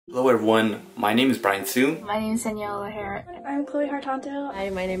Hello everyone, my name is Brian Su. My name is Danielle O'Hara. I'm Chloe Hartanto. Hi,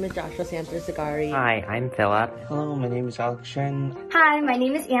 my name is Joshua Santos-Zagari. Hi, I'm Philip. Hello, my name is Alex Chen. Hi, my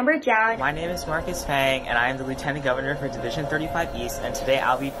name is Amber Zhao. My name is Marcus Fang, and I am the Lieutenant Governor for Division 35 East, and today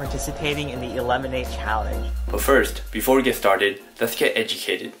I'll be participating in the Eliminate Challenge. But first, before we get started, let's get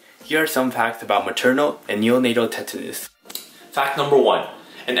educated. Here are some facts about maternal and neonatal tetanus. Fact number 1.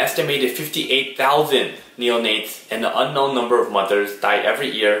 An estimated 58,000 neonates and an unknown number of mothers die every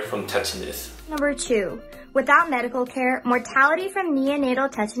year from tetanus. Number 2. Without medical care, mortality from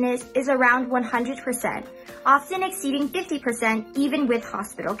neonatal tetanus is around 100%, often exceeding 50% even with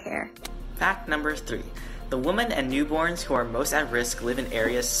hospital care. Fact number 3. The women and newborns who are most at risk live in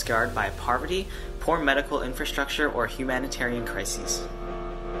areas scarred by poverty, poor medical infrastructure, or humanitarian crises.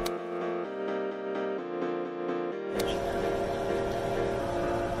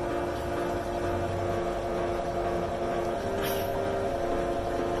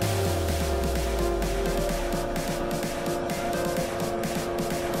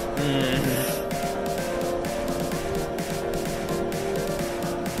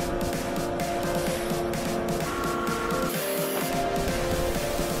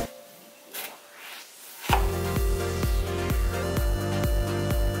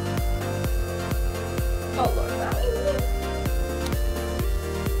 Oh Lord, that was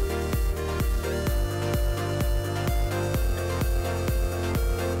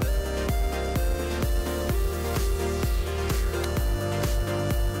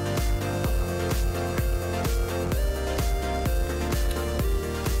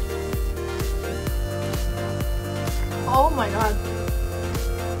oh my god.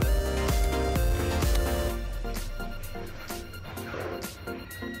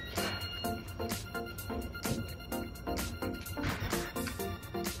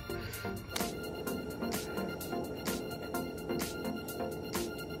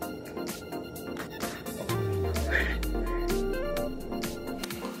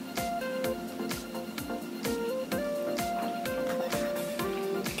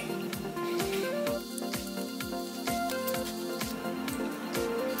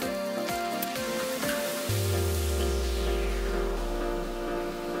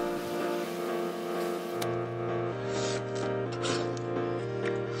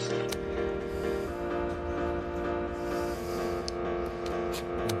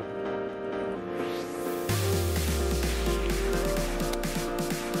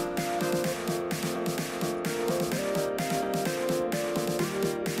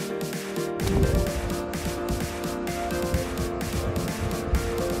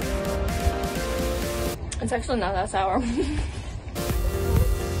 It's actually not that sour.